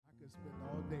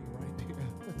day right there.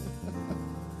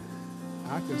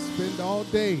 I could spend all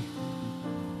day.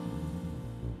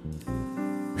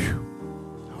 Whew.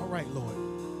 All right, Lord.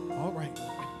 All right.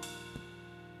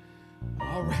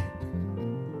 All right.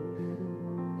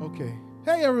 Okay.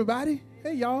 Hey, everybody.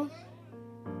 Hey, y'all.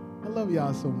 I love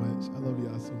y'all so much. I love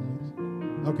y'all so much.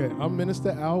 Okay, I'm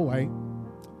Minister Al White,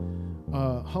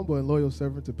 humble and loyal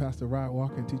servant to Pastor Rod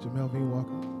Walker and Teacher Melvin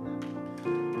Walker.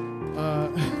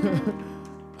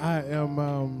 I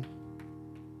am,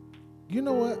 you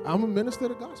know what? I'm a minister of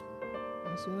the gospel.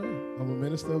 That's what I am. I'm a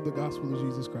minister of the gospel of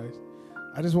Jesus Christ.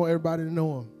 I just want everybody to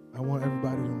know him. I want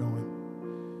everybody to know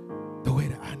him the way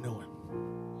that I know him.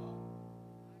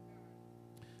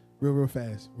 Real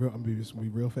fast. I'm going to be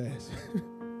real fast.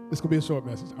 It's going to be a short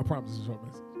message. I promise it's a short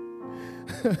message.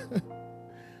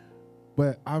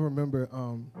 But I remember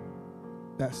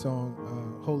that song,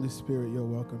 Holy Spirit, You're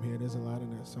Welcome Here. There's a lot in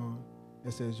that song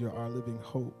that says you're our living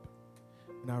hope.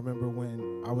 And I remember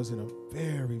when I was in a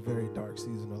very, very dark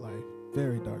season of life,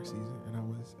 very dark season, and I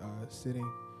was sitting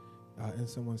in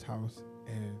someone's house,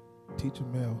 and Teacher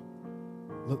Mel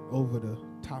looked over the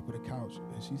top of the couch,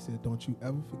 and she said, don't you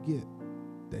ever forget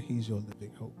that he's your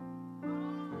living hope.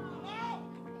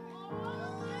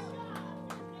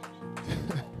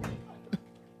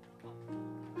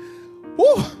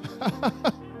 Woo!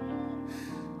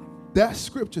 That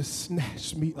scripture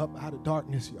snatched me up out of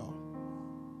darkness, y'all.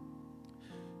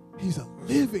 He's a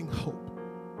living hope.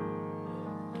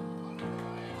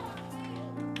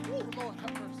 Ooh, Lord,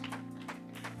 have mercy.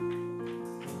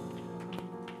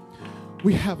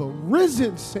 We have a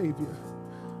risen Savior,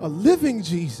 a living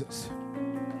Jesus.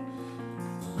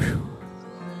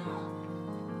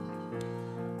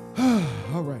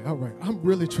 All right. I'm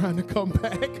really trying to come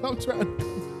back. I'm trying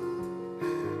to.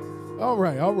 All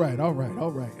right.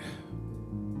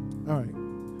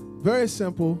 Very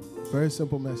simple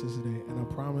message today, and I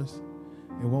promise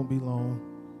it won't be long.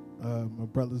 My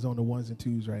brother's on the ones and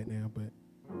twos right now, but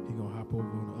he gonna hop over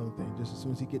on the other thing just as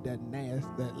soon as he get that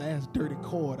last dirty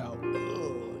cord out.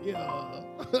 Yeah.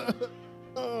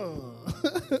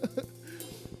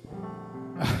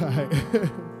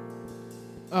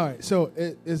 All right. So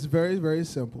it's very, very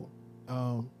simple.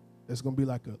 It's gonna be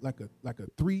like a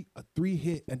three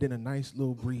hit and then a nice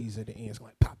little breeze at the end. It's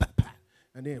like pop, pop, pop,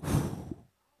 and then whew,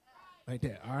 like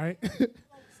that. All right.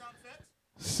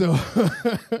 So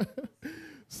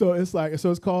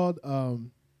it's called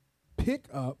Pick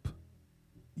Up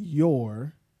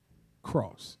Your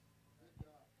Cross.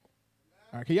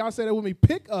 All right. Can y'all say that with me?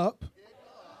 Pick up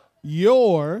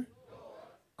your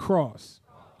cross.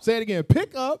 Say it again.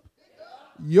 Pick up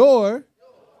your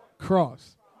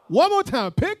cross. One more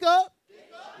time. Pick up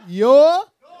your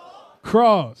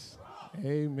cross.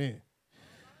 Amen.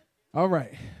 All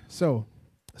right. So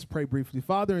let's pray briefly.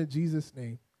 Father, in Jesus'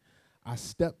 name, I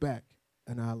step back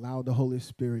and I allow the Holy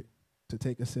Spirit to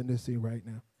take ascendancy right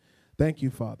now. Thank you,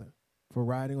 Father, for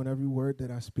riding on every word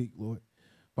that I speak, Lord.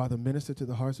 Father, minister to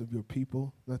the hearts of your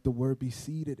people. Let the word be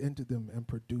seeded into them and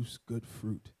produce good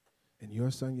fruit. In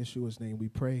your Son, Yeshua's name, we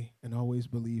pray and always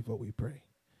believe what we pray.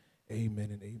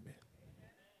 Amen and amen.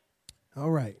 All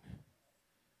right.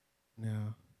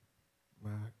 Now,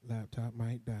 my laptop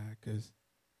might die because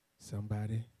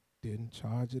somebody didn't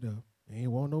charge it up. It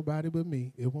ain't want nobody but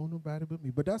me. It won't nobody but me.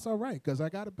 But that's all right because I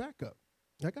got a backup.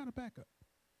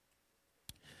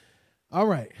 All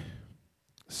right.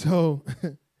 So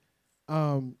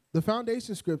the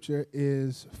foundation scripture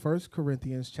is 1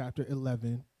 Corinthians chapter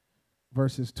 11,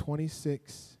 verses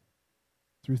 26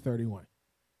 through 31.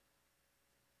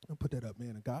 I'll put that up,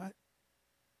 man of God.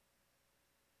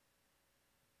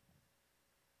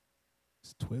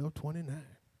 It's 12:29,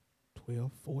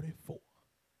 12:44.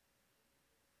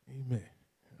 Amen.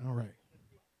 All right.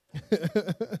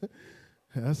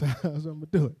 That's how I'm going to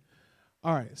do it.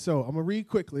 All right, so I'm going to read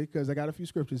quickly because I got a few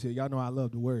scriptures here. Y'all know I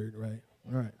love the word, right?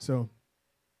 All right, so.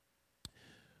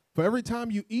 For every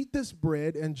time you eat this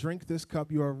bread and drink this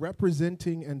cup, you are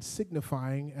representing and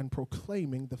signifying and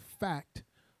proclaiming the fact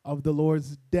of the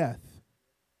Lord's death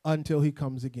until he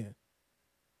comes again.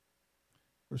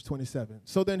 Verse 27.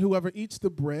 So then whoever eats the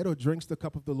bread or drinks the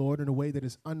cup of the Lord in a way that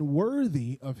is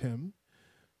unworthy of him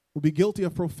will be guilty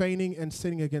of profaning and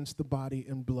sinning against the body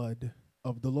and blood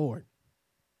of the Lord.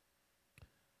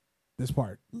 This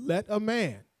part. Let a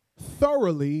man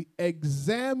thoroughly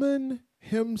examine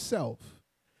himself,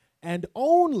 and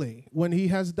only when he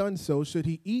has done so should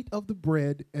he eat of the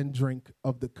bread and drink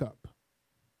of the cup.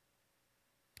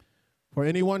 For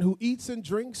anyone who eats and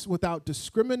drinks without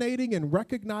discriminating and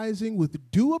recognizing with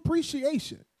due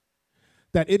appreciation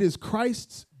that it is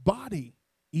Christ's body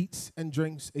eats and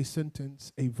drinks a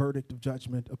sentence, a verdict of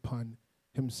judgment upon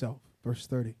himself. Verse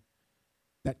 30.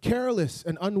 That careless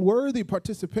and unworthy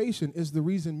participation is the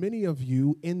reason many of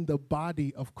you in the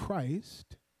body of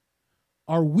Christ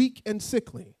are weak and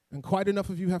sickly, and quite enough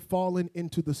of you have fallen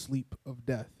into the sleep of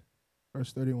death.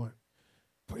 Verse 31.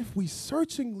 For if we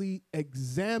searchingly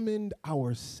examined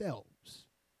ourselves,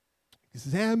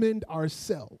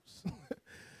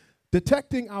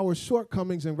 detecting our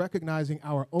shortcomings and recognizing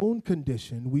our own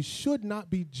condition, we should not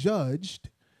be judged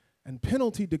and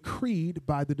penalty decreed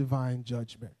by the divine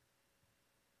judgment.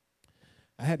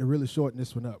 I had to really shorten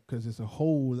this one up because it's a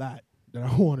whole lot that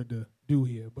I wanted to do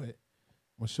here, but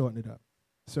I'm going to shorten it up.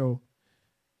 So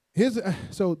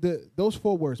those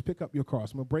 4 words, pick up your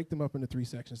cross. I'm going to break them up into 3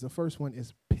 sections. The first one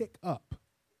is pick up.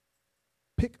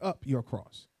 Pick up your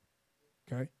cross.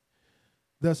 Okay?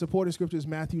 The supporting scripture is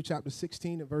Matthew chapter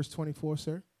 16 and verse 24,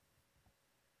 sir.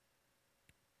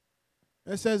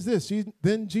 It says this,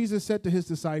 then Jesus said to his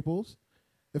disciples,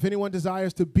 if anyone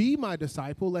desires to be my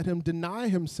disciple, let him deny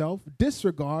himself,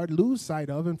 disregard, lose sight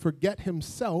of, and forget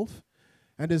himself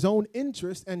and his own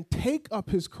interest, and take up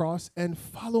his cross and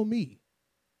follow me.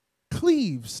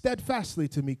 Cleave steadfastly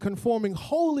to me, conforming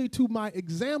wholly to my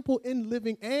example in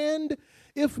living, and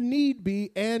if need be,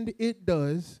 and it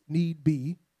does need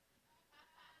be,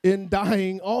 in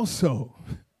dying also.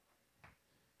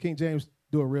 King James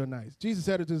do it real nice. Jesus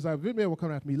said to his disciples, if any man will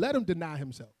come after me, let him deny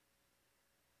himself.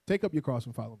 Take up your cross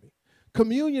and follow me.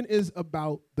 Communion is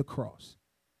about the cross.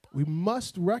 We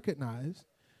must recognize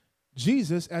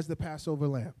Jesus as the Passover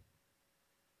lamb.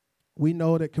 We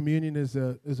know that communion is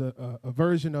a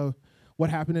version of what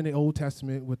happened in the Old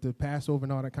Testament with the Passover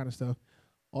and all that kind of stuff.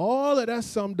 All of that's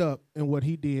summed up in what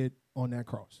he did on that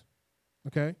cross.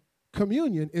 Okay?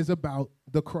 Communion is about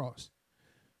the cross.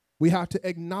 We have to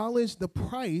acknowledge the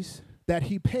price that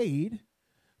he paid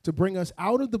to bring us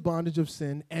out of the bondage of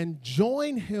sin and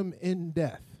join him in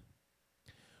death.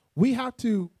 We have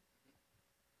to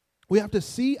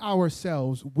see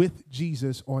ourselves with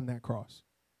Jesus on that cross.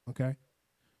 Okay?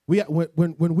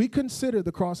 When we consider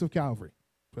the cross of Calvary,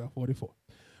 1244,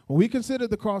 when we consider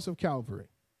the cross of Calvary,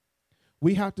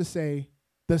 we have to say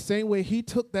the same way he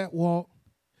took that walk,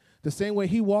 the same way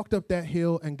he walked up that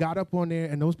hill and got up on there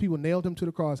and those people nailed him to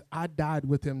the cross, I died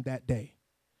with him that day.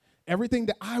 Everything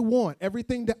that I want,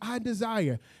 everything that I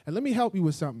desire. And let me help you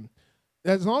with something.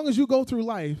 As long as you go through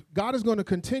life, God is going to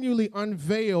continually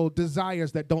unveil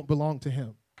desires that don't belong to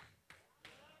him.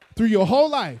 Through your whole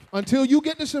life, until you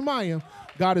get to Shemayim,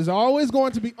 God is always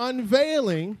going to be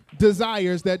unveiling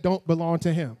desires that don't belong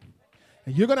to him.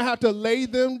 And you're going to have to lay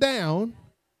them down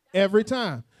every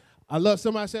time. I love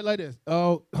somebody said like this.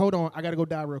 Oh, hold on. I got to go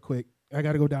die real quick.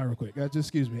 Just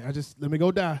excuse me. Let me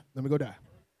go die.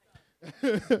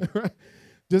 Right?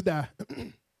 Just die.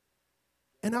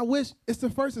 And I wish, it's the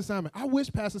first assignment. I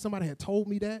wish, Pastor, somebody had told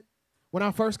me that when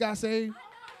I first got saved.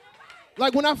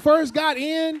 Like when I first got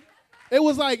in, it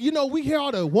was like, we hear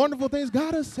all the wonderful things.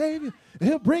 God will save you. And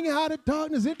he'll bring you out of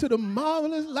darkness into the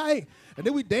marvelous light. And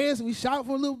then we dance and we shout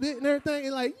for a little bit and everything.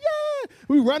 And like, yeah.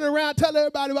 We run around telling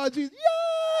everybody about Jesus.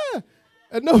 Yeah.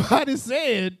 And nobody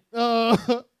said,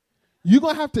 you're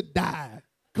going to have to die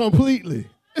completely.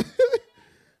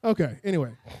 Okay,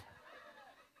 anyway.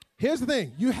 Here's the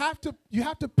thing. You have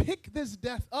to pick this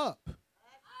death up.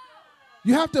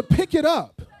 You have to pick it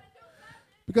up.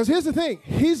 Because here's the thing.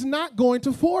 He's not going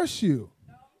to force you.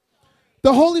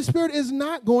 The Holy Spirit is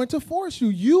not going to force you.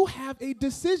 You have a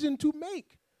decision to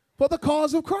make for the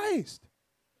cause of Christ.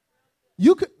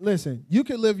 You could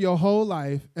live your whole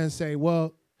life and say,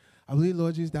 well, I believe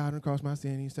Lord Jesus died on the cross for my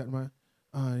sin. He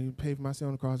paid for my sin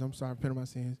on the cross. I'm sorry, repent of my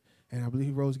sins. And I believe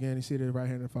he rose again. He seated at the right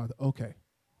hand of the Father. Okay.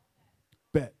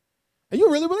 Bet. And you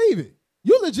really believe it.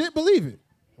 You legit believe it,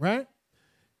 right?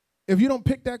 If you don't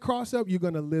pick that cross up, you're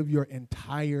going to live your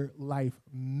entire life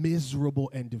miserable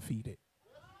and defeated.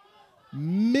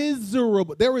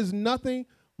 Miserable. There is nothing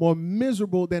more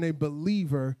miserable than a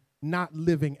believer not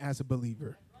living as a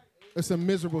believer. It's a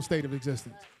miserable state of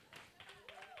existence.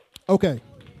 Okay.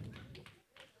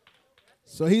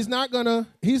 So he's not gonna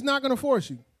force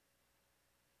you.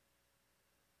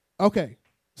 Okay.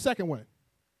 Second one.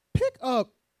 Pick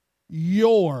up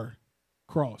your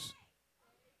cross.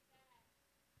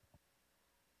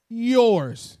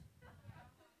 Yours.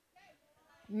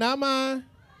 Not mine.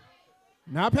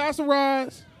 Not Pastor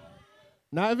Rod's.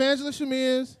 Not Evangelist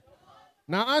Shamir's.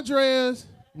 Not Andrea's.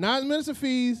 Not Minister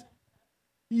Fee's.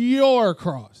 Your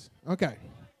cross. Okay.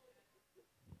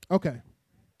 Okay.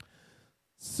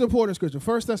 Supporting scripture.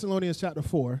 1 Thessalonians chapter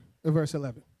 4, verse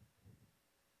 11.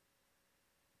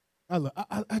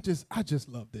 I just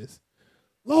love this.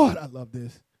 Lord, I love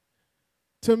this.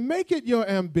 To make it your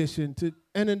ambition to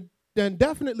and then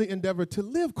definitely endeavor to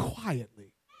live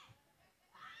quietly.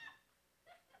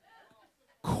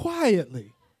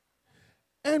 Quietly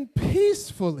and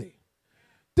peacefully.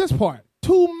 This part,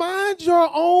 to mind your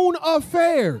own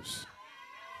affairs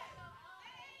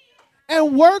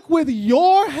and work with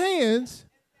your hands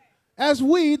as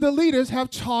we, the leaders, have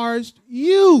charged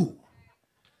you.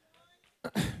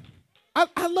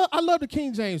 I love the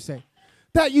King James saying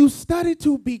that you study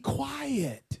to be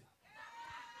quiet.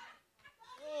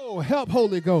 Oh, help,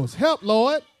 Holy Ghost. Help,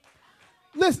 Lord.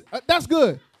 Listen, that's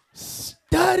good.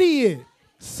 Study it.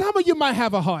 Some of you might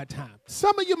have a hard time.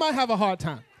 Some of you might have a hard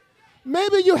time.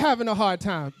 Maybe you're having a hard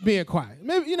time being quiet.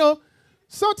 Maybe,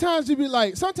 sometimes you be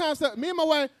like, me and my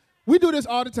wife, we do this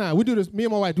all the time. Me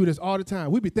and my wife do this all the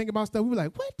time. We be thinking about stuff. We be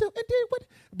like, what?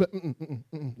 But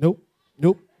nope,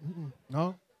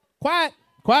 no. Quiet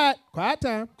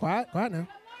time. Quiet now.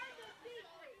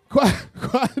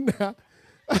 Quiet now.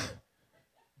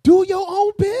 Do your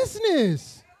own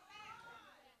business.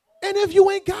 And if you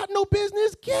ain't got no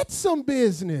business, get some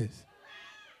business.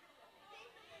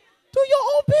 Do your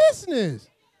own business.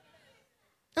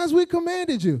 As we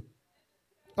commanded you.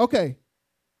 Okay,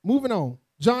 moving on.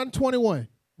 John 21,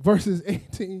 verses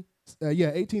 18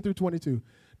 through 22.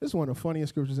 This is one of the funniest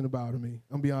scriptures in the Bible to me.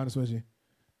 I'm going to be honest with you.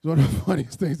 It's one of the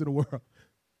funniest things in the world.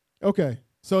 Okay,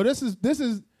 so this is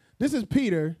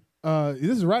Peter.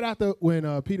 This is right after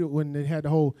when they had the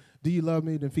whole, do you love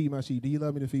me, then feed my sheep. Do you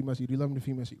love me, then feed my sheep. Do you love me, then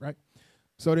feed my sheep, right?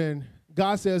 So then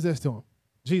God says this to him.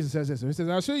 Jesus says this to him. He says,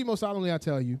 I assure you most solemnly I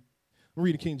tell you, I'm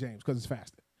reading King James because it's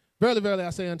faster. Verily, verily,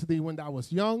 I say unto thee, when thou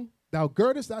wast young, thou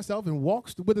girdest thyself and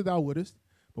walkest whither thou wouldest.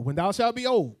 But when thou shalt be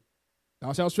old,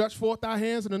 thou shalt stretch forth thy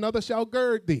hands, and another shall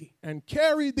gird thee and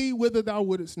carry thee whither thou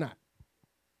wouldest not.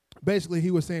 Basically,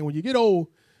 he was saying, when you get old,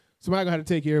 somebody going to have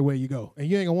to take you everywhere you go, and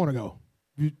you ain't going to want to go.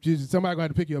 Somebody going to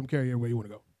have to pick you up and carry you everywhere you want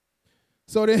to go.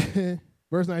 So then,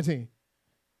 verse 19.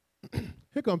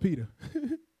 Here come Peter.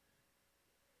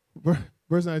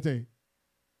 Verse 19.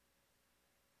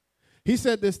 He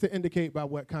said this to indicate by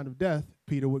what kind of death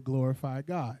Peter would glorify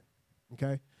God.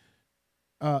 Okay?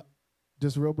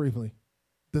 Just real briefly.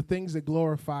 The things that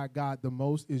glorify God the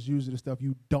most is usually the stuff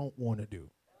you don't want to do.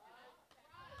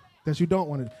 That you don't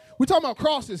want to do. We're talking about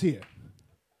crosses here.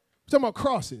 We're talking about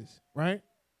crosses, right?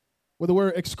 Where the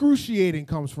word excruciating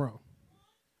comes from.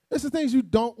 It's the things you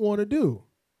don't want to do,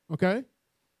 okay?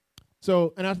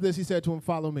 So, and after this, he said to him,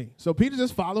 follow me. So Peter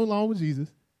just followed along with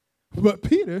Jesus. But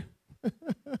Peter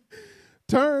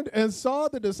turned and saw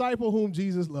the disciple whom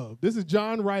Jesus loved. This is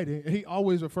John writing, and he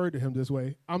always referred to him this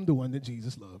way. I'm the one that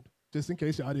Jesus loved, just in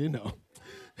case y'all didn't know.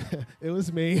 It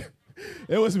was me.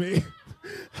 It was me.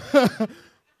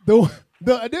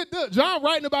 John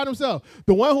writing about himself,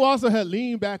 the one who also had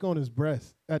leaned back on his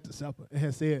breast at the supper and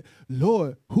had said,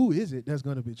 Lord, who is it that's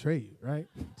going to betray you, right?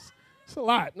 It's a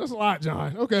lot. That's a lot,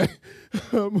 John. Okay.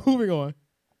 Moving on.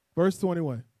 Verse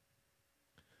 21.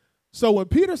 So when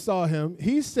Peter saw him,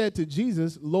 he said to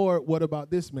Jesus, Lord, what about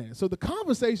this man? So the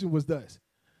conversation was thus.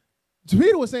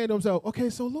 Peter was saying to himself, okay,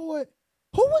 so Lord,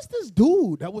 who was this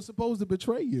dude that was supposed to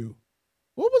betray you?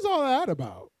 What was all that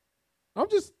about? I'm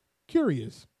just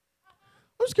curious.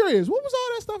 What was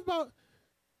all that stuff about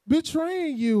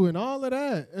betraying you and all of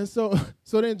that? And so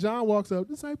then John walks up,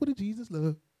 disciple that Jesus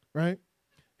loved, right?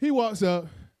 He walks up,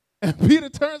 and Peter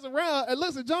turns around and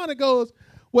looks at John and goes,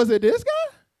 was it this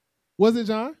guy? Was it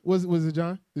John? Was it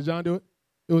John? Did John do it?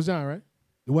 It was John, right?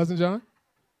 It wasn't John?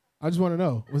 I just want to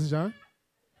know. Was it John?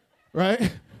 Right?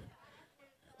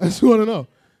 I just want to know.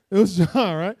 It was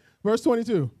John, right? Verse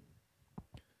 22.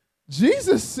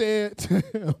 Jesus said to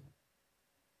him,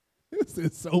 this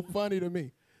is so funny to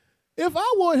me. If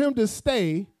I want him to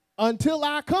stay until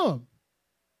I come,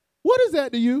 what is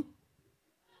that to you?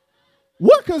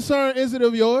 What concern is it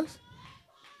of yours?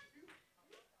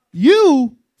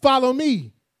 You follow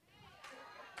me.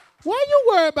 Why you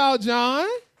worry about John?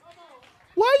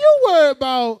 Why you worry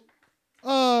about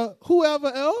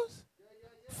whoever else?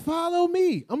 Follow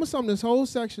me. I'm going to sum this whole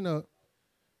section up.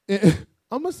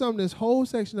 I'm going to sum this whole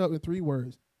section up in 3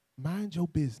 words. Mind your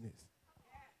business.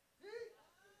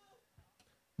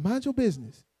 Mind your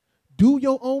business. Do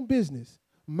your own business.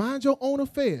 Mind your own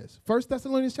affairs. 1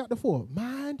 Thessalonians chapter 4.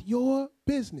 Mind your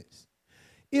business.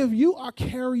 If you are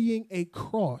carrying a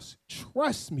cross,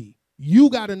 trust me, you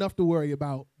got enough to worry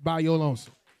about by your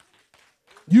lonesome.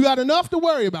 You got enough to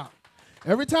worry about.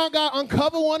 Every time God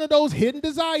uncover one of those hidden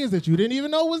desires that you didn't even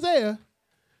know was there,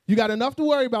 you got enough to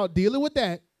worry about dealing with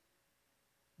that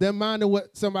than minding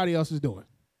what somebody else is doing.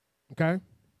 Okay?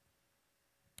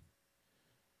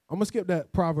 I'm going to skip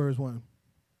that Proverbs 1.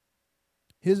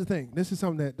 Here's the thing. This is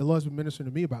something that the Lord's been ministering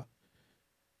to me about.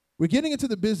 We're getting into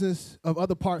the business of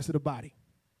other parts of the body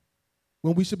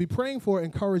when we should be praying for,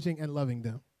 encouraging, and loving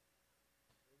them.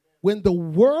 When the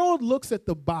world looks at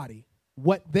the body,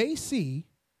 what they see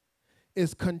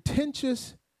is a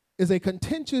contentious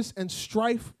and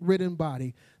strife-ridden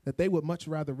body that they would much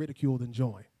rather ridicule than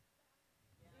join.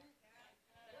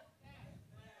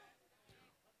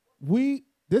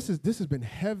 This has been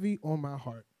heavy on my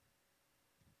heart.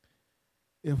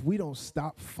 If we don't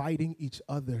stop fighting each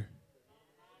other,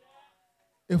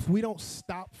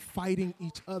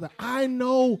 I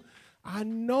know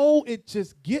it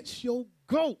just gets your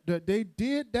goat that they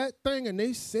did that thing and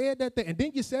they said that thing, and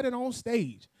then you said it on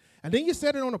stage, and then you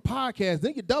said it on a podcast,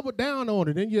 then you double down on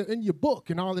it in your book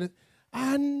and all of this.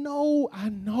 I know.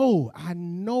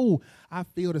 I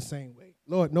feel the same way.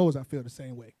 Lord knows I feel the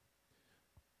same way.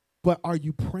 But are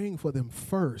you praying for them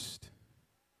first?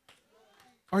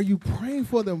 Are you praying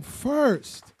for them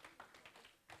first?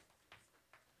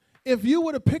 If you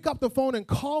were to pick up the phone and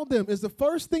call them, is the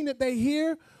first thing that they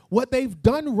hear what they've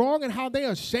done wrong and how they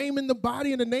are shaming the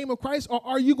body in the name of Christ? Or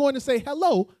are you going to say,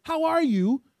 hello, how are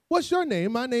you? What's your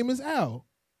name? My name is Al.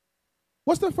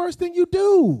 What's the first thing you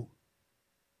do?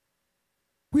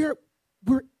 We're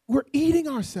eating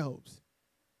ourselves.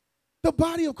 The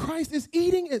body of Christ is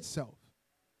eating itself.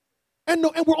 And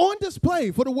we're on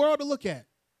display for the world to look at.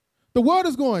 The world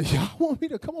is going, y'all want me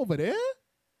to come over there?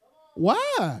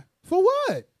 Why? For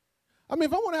what? I mean,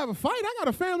 if I want to have a fight, I got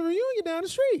a family reunion down the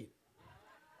street.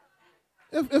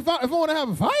 If I want to have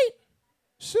a fight,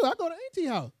 shoot, I go to Auntie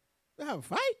house. I have a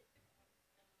fight.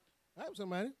 I have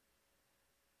somebody.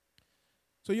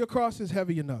 So your cross is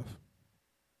heavy enough.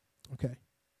 Okay.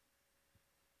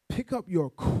 Pick up your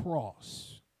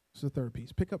cross. It's the third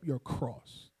piece. Pick up your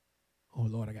cross. Oh,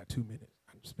 Lord, I got 2 minutes.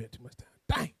 I spent too much time.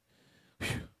 Dang.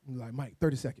 Whew. I'm like, Mike,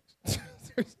 30 seconds.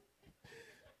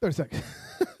 30 seconds.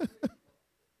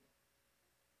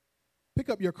 Pick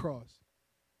up your cross.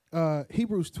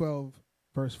 Hebrews 12,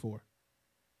 verse 4.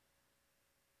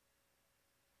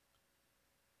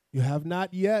 You have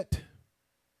not yet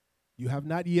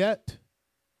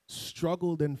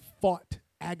struggled and fought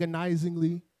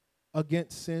agonizingly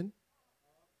against sin,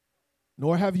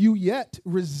 nor have you yet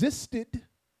resisted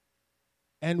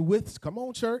and come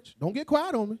on, church, don't get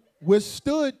quiet on me,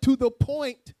 withstood to the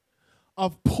point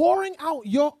of pouring out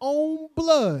your own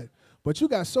blood. But you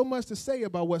got so much to say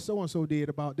about what so-and-so did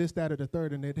about this, that, or the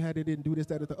third, and they didn't do this,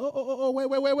 that, or the third.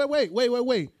 Wait.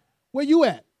 Where you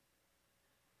at?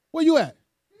 Where you at?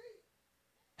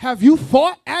 Have you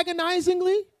fought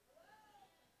agonizingly,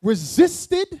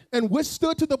 resisted, and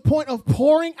withstood to the point of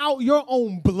pouring out your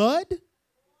own blood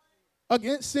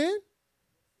against sin?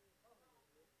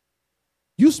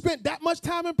 You spent that much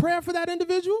time in prayer for that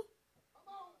individual?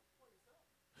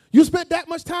 You spent that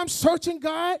much time searching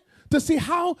God to see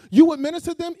how you would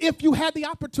minister to them if you had the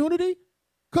opportunity?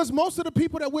 Because most of the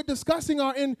people that we're discussing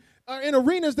are in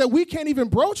arenas that we can't even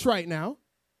broach right now.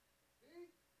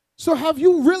 So have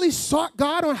you really sought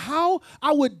God on how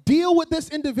I would deal with this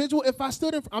individual if I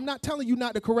stood in? I'm not telling you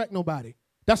not to correct nobody.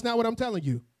 That's not what I'm telling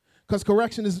you. Because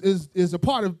correction is a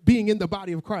part of being in the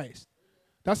body of Christ.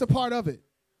 That's a part of it.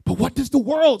 But what does the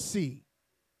world see?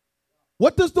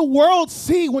 What does the world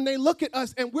see when they look at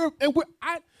us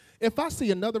if I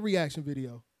see another reaction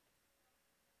video?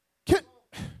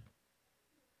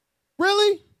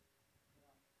 Really?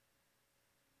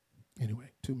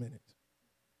 Anyway, 2 minutes.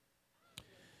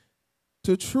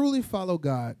 To truly follow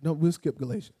God, no, we'll skip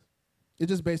Galatians. It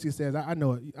just basically says, I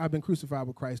know it. I've been crucified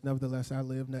with Christ. Nevertheless, I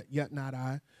live, yet not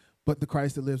I, but the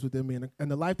Christ that lives within me.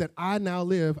 And the life that I now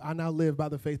live by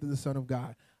the faith of the Son of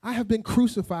God. I have been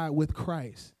crucified with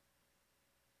Christ.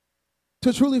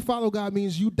 To truly follow God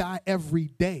means you die every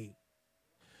day.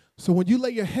 So when you lay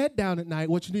your head down at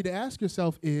night, what you need to ask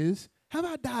yourself is, have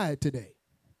I died today?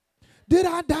 Did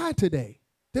I die today?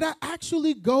 Did I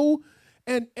actually go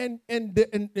and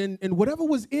whatever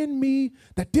was in me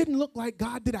that didn't look like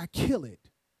God, did I kill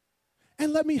it?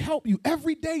 And let me help you.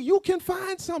 Every day you can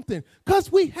find something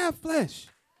because we have flesh.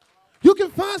 You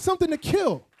can find something to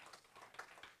kill.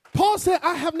 Paul said,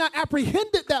 I have not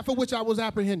apprehended that for which I was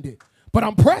apprehended, but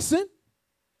I'm pressing.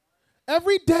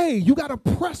 Every day you got to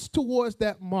press towards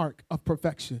that mark of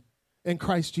perfection in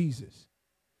Christ Jesus.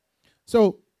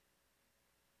 So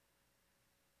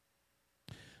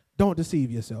don't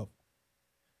deceive yourself.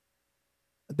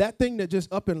 That thing that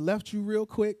just up and left you real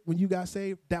quick when you got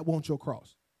saved, that won't your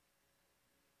cross.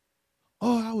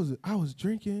 Oh, I was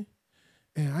drinking,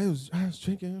 and I was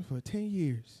drinking for 10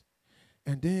 years.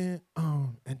 And then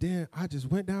I just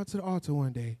went down to the altar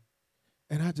one day,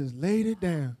 and I just laid it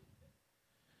down.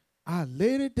 I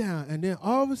laid it down, and then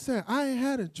all of a sudden, I ain't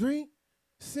had a drink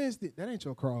Since that ain't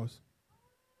your cross.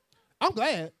 I'm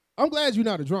glad. I'm glad you're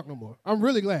not a drunk no more. I'm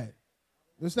really glad.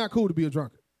 It's not cool to be a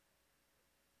drunkard.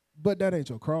 But that ain't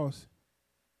your cross.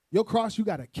 Your cross you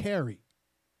got to carry.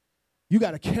 You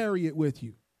got to carry it with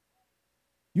you.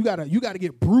 You got to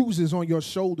get bruises on your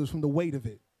shoulders from the weight of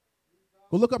it.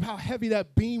 Well, look up how heavy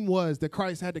that beam was that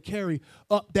Christ had to carry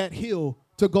up that hill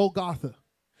to Golgotha.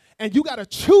 And you got to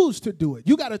choose to do it.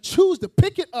 You got to choose to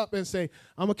pick it up and say,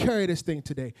 I'm going to carry this thing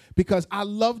today because I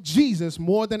love Jesus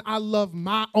more than I love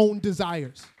my own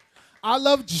desires. I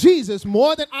love Jesus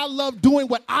more than I love doing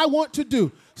what I want to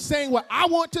do, saying what I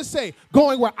want to say,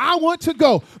 going where I want to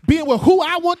go, being with who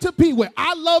I want to be with.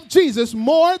 I love Jesus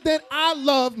more than I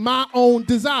love my own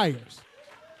desires.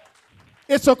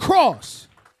 It's a cross.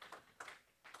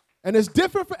 And it's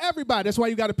different for everybody. That's why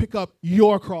you got to pick up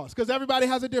your cross because everybody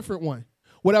has a different one.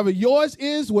 Whatever yours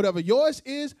is,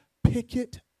 pick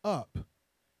it up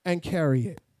and carry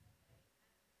it.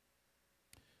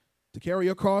 To carry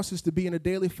your cross is to be in a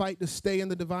daily fight to stay in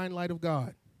the divine light of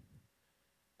God.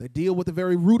 They deal with the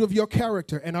very root of your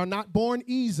character and are not born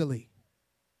easily.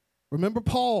 Remember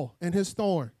Paul and his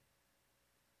thorn.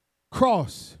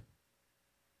 Cross.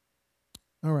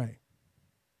 All right.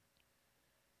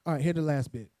 All right, here's the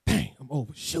last bit. Dang, I'm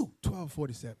over. Shoot,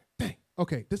 12:47. Dang.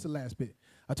 Okay, this is the last bit.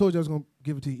 I told you I was going to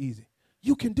give it to you easy.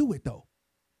 You can do it, though.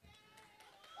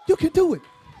 You can do it.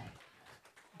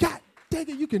 God dang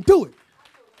it, you can do it.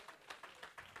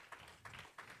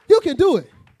 You can do it.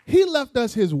 He left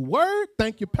us his word.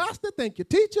 Thank you, pastor. Thank you,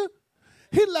 teacher.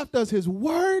 He left us his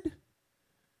word.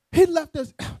 He left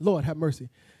us, Lord have mercy.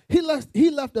 He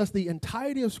left us the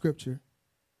entirety of Scripture.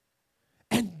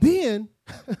 And then,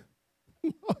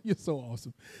 oh, you're so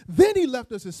awesome. Then he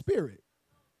left us his spirit.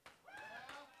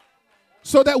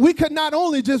 So that we could not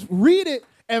only just read it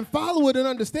and follow it and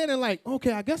understand it like,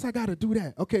 okay, I guess I got to do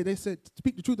that. Okay, they said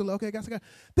speak the truth. Okay, I guess I got.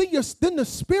 Then the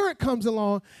Spirit comes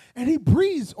along and he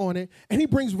breathes on it and he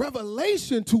brings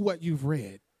revelation to what you've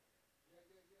read.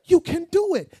 You can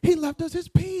do it. He left us his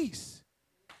peace.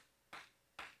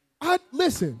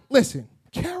 Listen.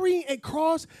 Carrying a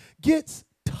cross gets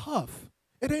tough.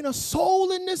 It ain't a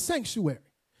soul in this sanctuary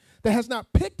that has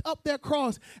not picked up their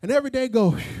cross and every day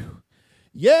go, phew,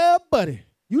 yeah, buddy.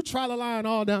 You try the line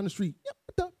all down the street.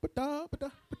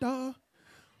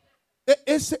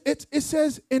 It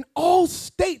says, in all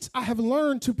states I have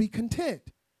learned to be content.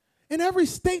 In every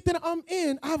state that I'm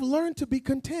in, I've learned to be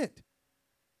content.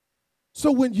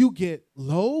 So when you get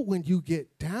low, when you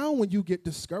get down, when you get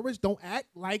discouraged, don't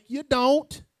act like you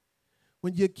don't.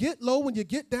 When you get low, when you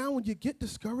get down, when you get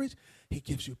discouraged, he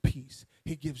gives you peace.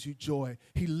 He gives you joy.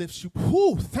 He lifts you.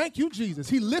 Whew, thank you, Jesus.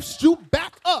 He lifts you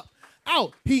back up.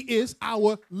 Out. He is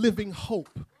our living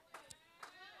hope.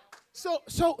 So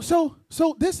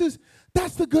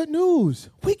that's the good news.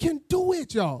 We can do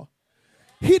it, y'all.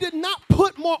 He did not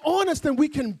put more on us than we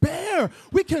can bear.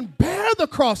 We can bear the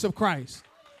cross of Christ.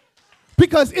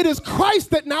 Because it is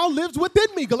Christ that now lives within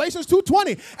me, Galatians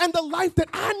 2:20. And the life that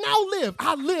I now live,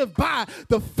 I live by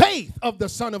the faith of the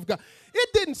Son of God. It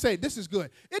didn't say, this is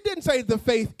good. It didn't say the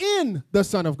faith in the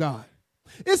Son of God.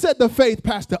 It said the faith,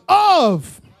 pastor,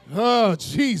 of oh,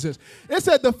 Jesus. It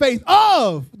said the faith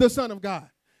of the Son of God.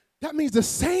 That means the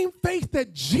same faith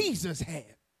that Jesus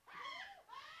had.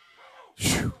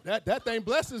 Whew, that thing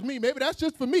blesses me. Maybe that's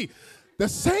just for me. The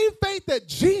same faith that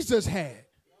Jesus had,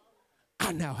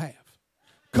 I now have.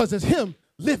 Because it's him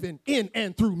living in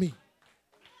and through me.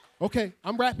 Okay,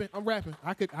 I'm rapping.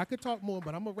 I could talk more,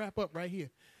 but I'm going to wrap up right here.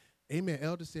 Amen.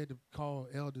 Elder said to call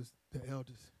elders the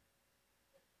elders.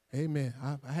 Amen.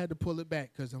 I had to pull it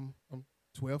back because I'm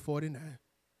 12:49.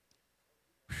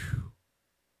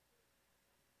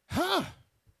 Ha!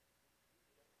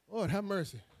 Lord, have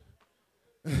mercy.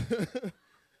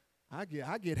 I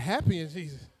get happy in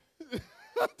Jesus.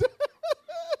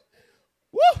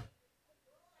 Woo!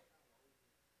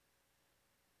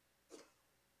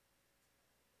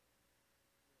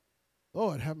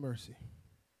 Lord, have mercy.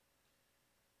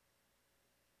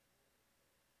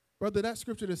 Brother, that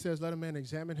scripture that says, let a man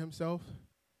examine himself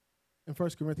in 1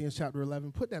 Corinthians chapter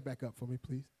 11, put that back up for me,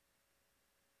 please.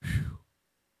 Whew.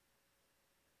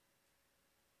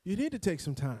 You need to take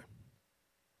some time.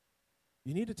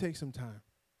 You need to take some time.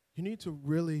 You need to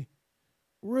really,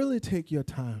 really take your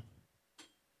time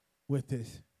with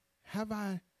this. Have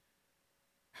I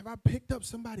picked up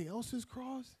somebody else's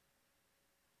cross?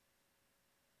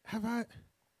 Have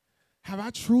I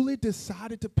truly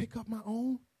decided to pick up my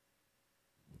own?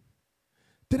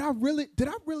 Did I really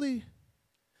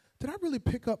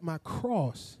pick up my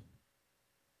cross?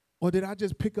 Or did I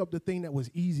just pick up the thing that was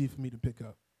easy for me to pick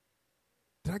up?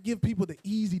 Did I give people the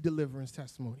easy deliverance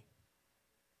testimony?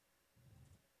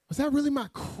 Was that really my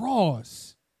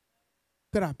cross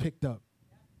that I picked up?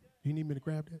 You need me to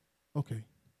grab that? Okay.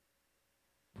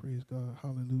 Praise God.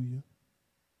 Hallelujah.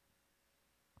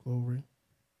 Glory.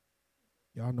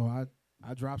 Y'all know I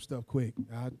drop stuff quick.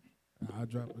 I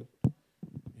drop it.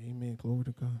 Amen. Glory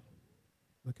to God.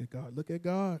 Look at God. Look at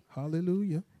God.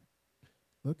 Hallelujah.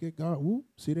 Look at God. Woo.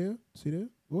 See there? See there?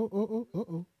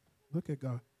 Oh. Look at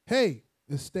God. Hey,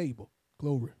 it's stable.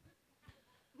 Glory.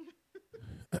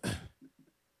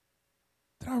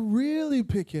 Did I really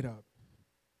pick it up?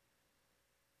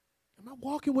 Am I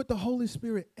walking with the Holy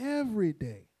Spirit every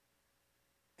day?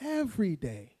 Every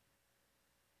day.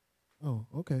 Oh,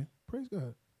 okay. Praise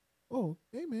God. Oh,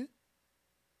 amen.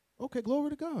 Okay,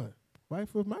 glory to God.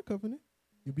 Wife of my covenant.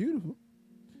 You're beautiful.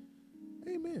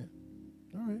 Amen.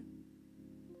 All right.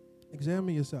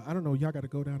 Examine yourself. I don't know. Y'all got to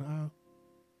go down the aisle.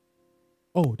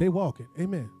 Oh, they walking.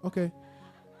 Amen. Okay.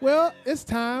 Well, it's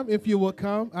time if you will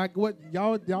come.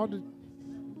 Y'all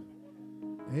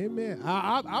Amen.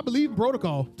 I believe in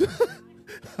protocol.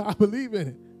 I believe in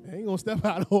it. I ain't gonna step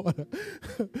out of order.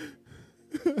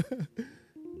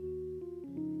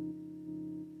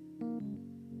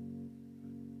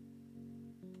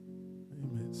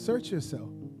 Amen. Search yourself.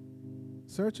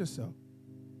 Search yourself.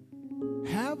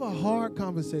 Have a hard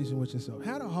conversation with yourself.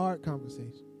 Had a hard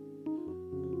conversation.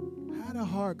 Had a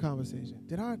hard conversation.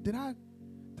 Did I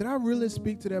really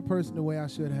speak to that person the way I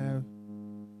should have?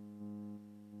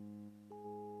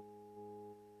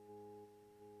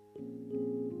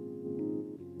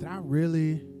 Did I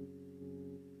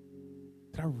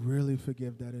really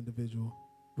forgive that individual?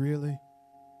 Really?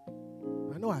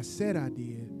 I know I said I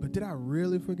did, but did I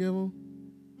really forgive him?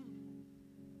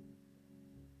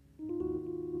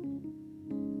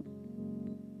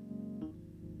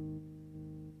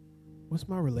 What's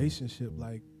my relationship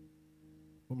like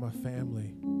with my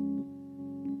family,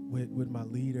 with my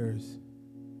leaders,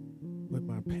 with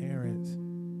my parents?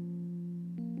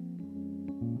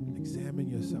 Examine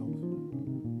yourself.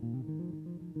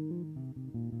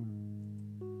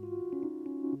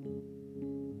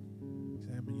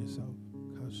 Examine yourself.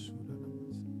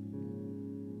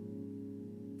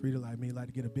 Frida like me like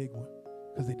to get a big one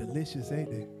because they delicious, ain't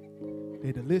they?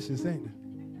 They delicious, ain't they?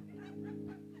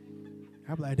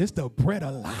 I'm like, this the bread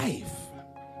of life.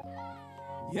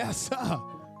 Yes, sir. I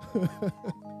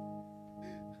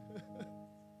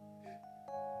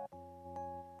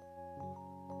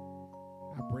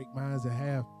break mine in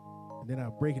half, and then I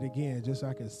break it again just so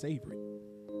I can savor it.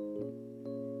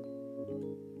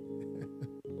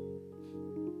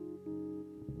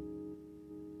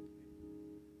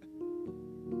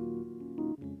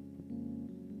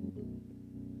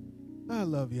 I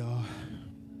love y'all.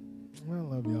 I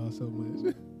love y'all so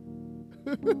much.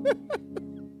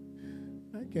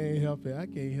 I can't help it. I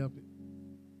can't help it.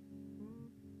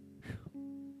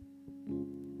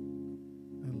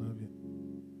 I love it.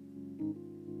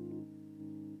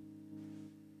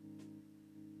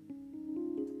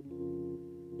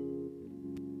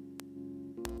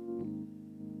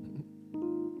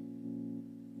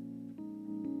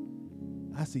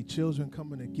 I see children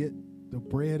coming to get the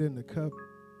bread in the cup,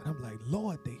 and I'm like,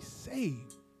 Lord, they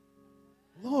saved.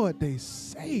 Lord, they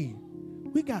saved.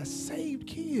 We got saved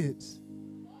kids.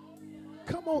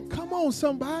 Come on,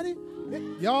 somebody.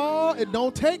 Y'all, it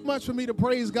don't take much for me to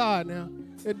praise God now.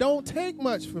 It don't take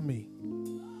much for me.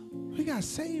 We got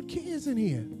saved kids in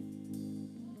here.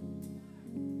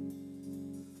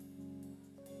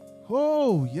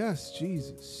 Oh, yes,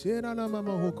 Jesus.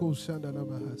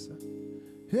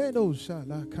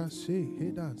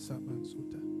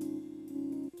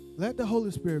 Let the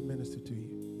Holy Spirit minister to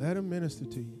you. Let him minister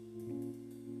to you.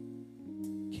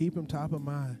 Keep him top of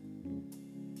mind.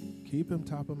 Keep him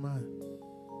top of mind.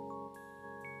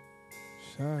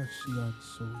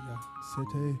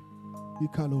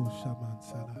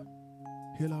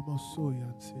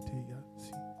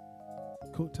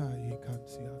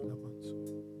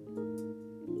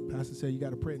 Pastor said you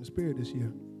got to pray in the spirit this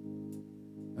year.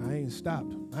 I ain't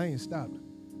stopped.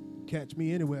 Catch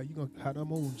me anywhere. You gonna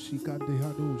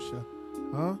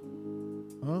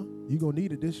huh? You gonna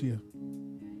need it this year.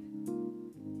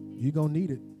 You gonna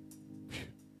need it.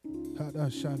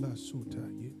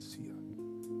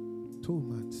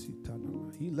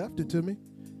 He left it to me.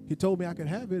 He told me I could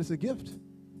have it. It's a gift.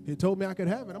 He told me I could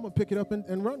have it. I'm gonna pick it up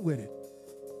and run with it.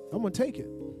 I'm gonna take it.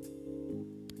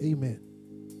 Amen.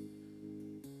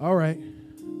 All right.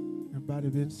 Everybody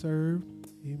been served.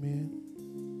 Amen.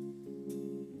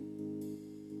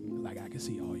 Like I can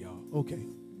see all y'all. Okay.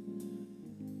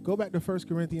 Go back to 1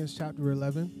 Corinthians chapter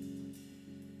 11.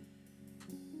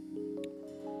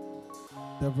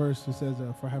 That verse that says,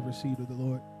 for I have received of the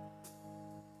Lord.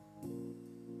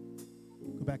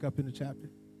 back up in the chapter.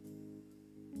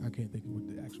 I can't think of what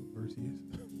the actual verse is,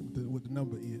 what the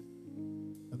number is.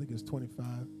 I think it's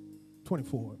 25,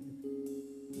 24.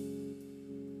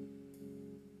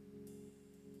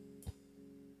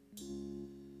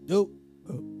 Yep.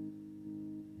 Oh.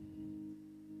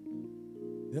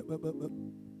 Yep.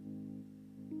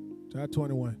 Try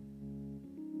 21.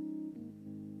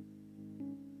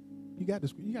 You got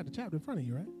the chapter in front of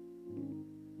you, right?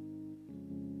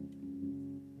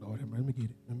 Lord, let me get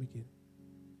it.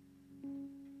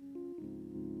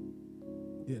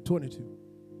 Yeah, 22.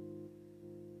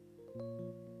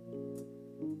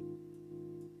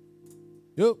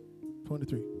 Yep,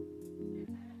 23.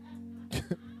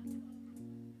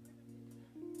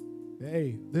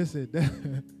 Hey, listen.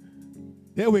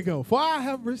 There we go. For I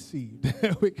have received.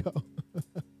 There we go.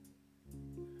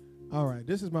 All right,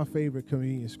 this is my favorite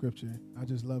communion scripture. I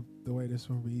just love the way this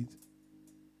one reads.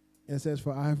 It says,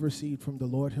 for I have received from the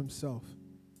Lord himself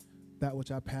that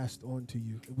which I passed on to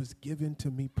you. It was given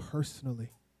to me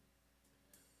personally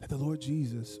that the Lord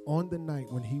Jesus, on the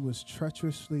night when he was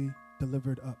treacherously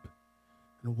delivered up,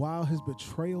 and while his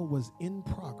betrayal was in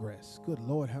progress, good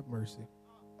Lord have mercy.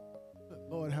 Good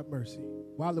Lord have mercy.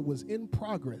 While it was in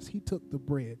progress, he took the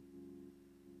bread.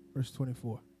 Verse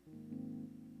 24.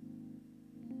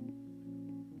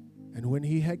 And when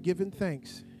he had given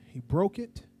thanks, he broke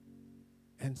it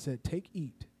and said, take,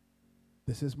 eat.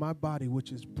 This is my body,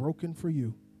 which is broken for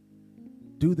you.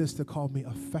 Do this to call me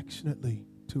affectionately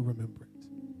to remembrance.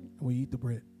 And we eat the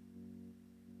bread.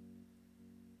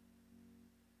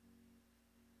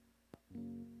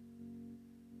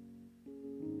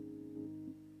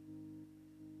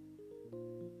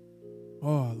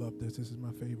 Oh, I love this. This is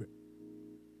my favorite.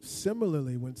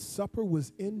 Similarly, when supper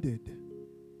was ended,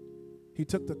 he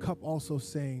took the cup also,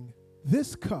 saying,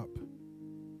 this cup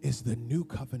is the new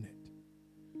covenant.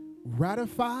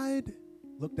 Ratified,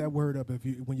 look that word up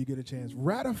when you get a chance.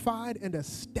 Ratified and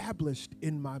established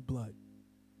in my blood.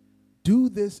 Do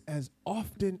this as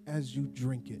often as you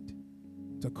drink it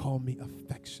to call me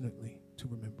affectionately to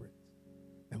remembrance.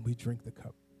 And we drink the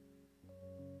cup.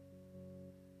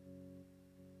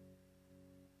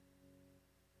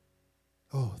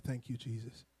 Oh, thank you,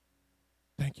 Jesus.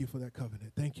 Thank you for that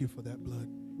covenant. Thank you for that blood.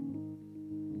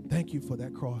 Thank you for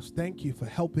that cross. Thank you for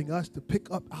helping us to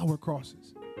pick up our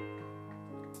crosses.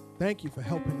 Thank you for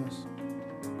helping us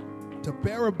to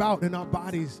bear about in our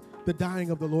bodies the dying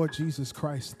of the Lord Jesus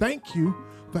Christ. Thank you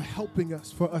for helping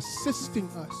us, for assisting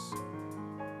us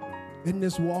in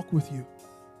this walk with you.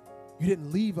 You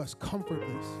didn't leave us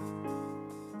comfortless.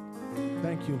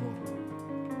 Thank you, Lord.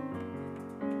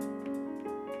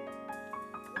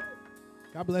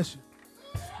 God bless you.